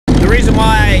reason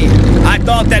why I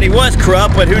thought that he was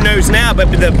corrupt, but who knows now, but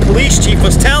the police chief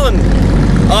was telling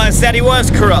us that he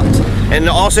was corrupt. And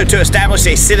also to establish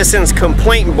a citizens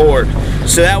complaint board.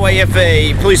 So that way if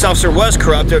a police officer was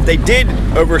corrupt, or if they did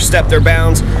overstep their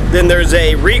bounds, then there's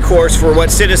a recourse for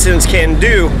what citizens can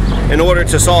do in order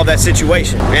to solve that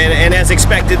situation. And as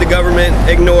expected, the government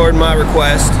ignored my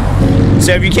request.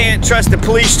 So if you can't trust the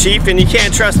police chief, and you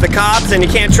can't trust the cops, and you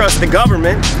can't trust the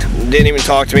government, didn't even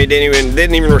talk to me,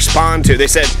 didn't even respond to. They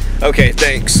said, okay,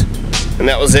 thanks. And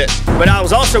that was it. But I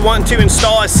was also wanting to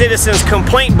install a citizens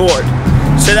complaint board.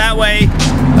 So that way,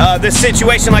 this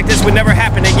situation like this would never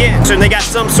happen again. So they got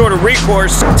some sort of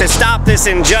recourse to stop this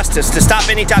injustice, to stop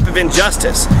any type of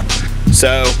injustice.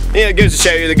 So, yeah, it goes to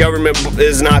show you the government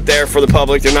is not there for the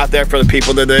public, they're not there for the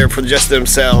people, they're there for just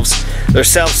themselves. They're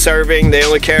self-serving, they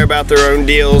only care about their own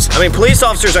deals. I mean, police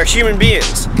officers are human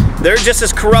beings. They're just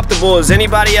as corruptible as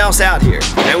anybody else out here.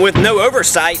 And with no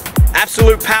oversight,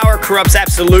 absolute power corrupts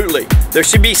absolutely. There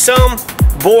should be some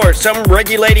board, some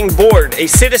regulating board, a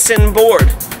citizen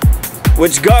board,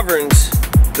 which governs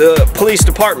the police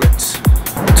departments.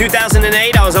 In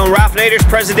 2008, I was on Ralph Nader's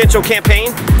presidential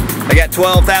campaign. I got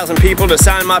 12,000 people to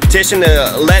sign my petition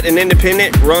to let an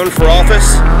independent run for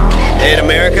office in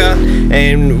America,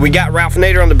 and we got Ralph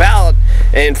Nader on the ballot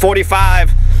in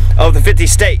 45 of the 50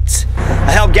 states.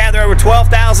 I helped gather over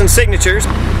 12,000 signatures.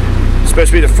 It's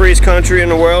supposed to be the freest country in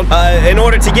the world, in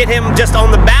order to get him just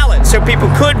on the ballot so people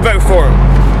could vote for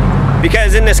him.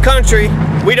 Because in this country,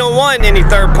 we don't want any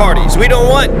third parties. We don't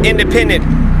want independent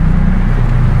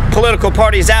political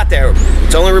parties out there.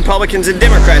 It's only Republicans and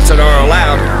Democrats that are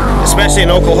allowed, especially in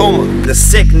Oklahoma. The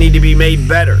sick need to be made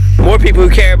better. More people who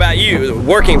care about you, the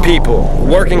working people,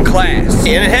 working class.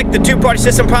 And heck, the two-party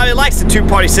system probably likes the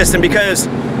two-party system, because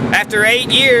after 8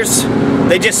 years,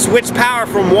 they just switch power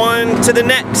from one to the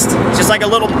next. It's just like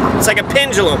it's like a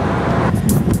pendulum.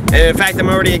 And in fact, I'm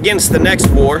already against the next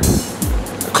war.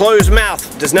 A closed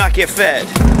mouth does not get fed.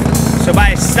 So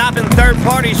by stopping third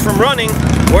parties from running,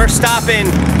 we're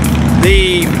stopping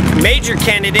the major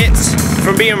candidates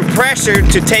from being pressured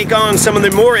to take on some of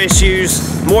the more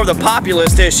of the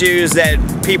populist issues that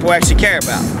people actually care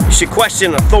about. You should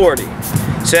question authority.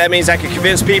 So that means I can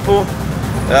convince people,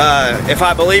 if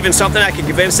I believe in something, I can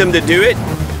convince them to do it.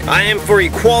 I am for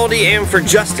equality and for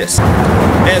justice.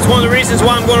 And it's one of the reasons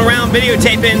why I'm going around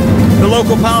videotaping the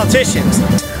local politicians.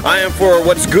 I am for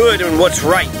what's good and what's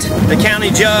right. The county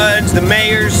judge, the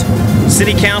mayors,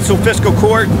 city council, fiscal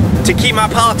court, to keep my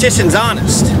politicians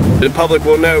honest. The public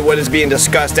will know what is being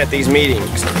discussed at these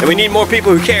meetings. And we need more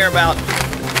people who care about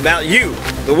you,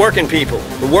 the working people,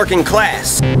 the working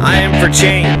class. I am for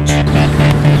change.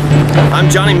 I'm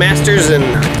Johnny Masters, and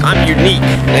I'm unique.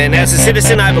 And as a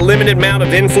citizen, I have a limited amount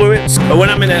of influence. But when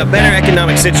I'm in a better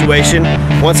economic situation,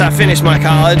 once I finish my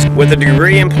college with a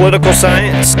degree in political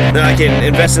science, then I can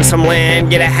invest in some land,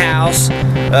 get a house,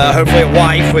 hopefully a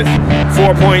wife with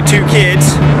 4.2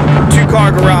 kids,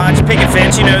 2-car garage, picket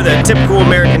fence, you know, the typical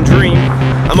American dream.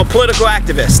 I'm a political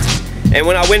activist. And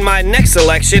when I win my next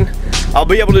election, I'll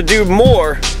be able to do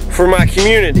more for my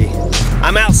community.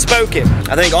 I'm outspoken.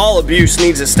 I think all abuse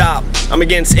needs to stop. I'm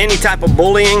against any type of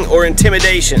bullying or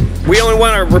intimidation. We only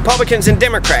want our Republicans and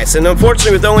Democrats, and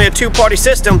unfortunately with only a two-party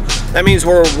system, that means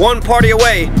we're one party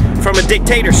away from a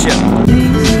dictatorship.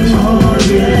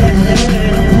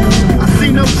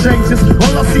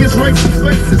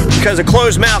 Because a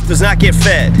closed mouth does not get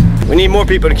fed. We need more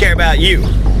people to care about you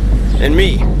and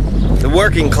me, the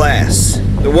working class,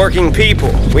 the working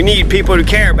people. We need people to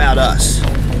care about us.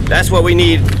 That's what we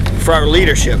need for our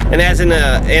leadership. And as an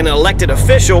elected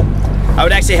official, I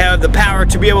would actually have the power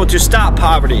to be able to stop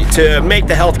poverty, to make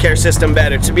the healthcare system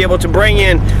better, to be able to bring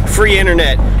in free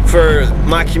internet for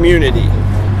my community,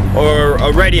 or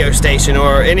a radio station,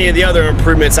 or any of the other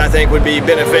improvements I think would be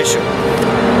beneficial.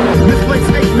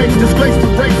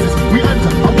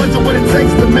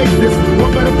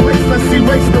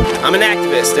 I'm an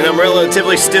activist, and I'm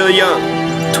relatively still young,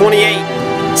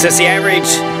 28, since the average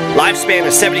lifespan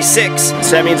is 76,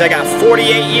 so that means I got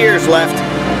 48 years left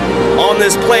on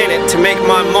this planet to make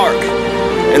my mark,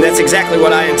 and that's exactly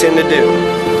what I intend to do.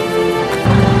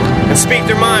 And speak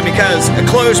their mind, because a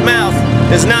closed mouth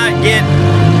does not get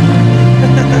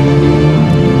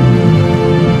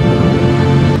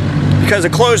because a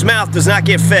closed mouth does not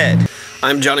get fed.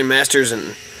 I'm Johnny Masters,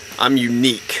 and I'm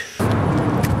unique.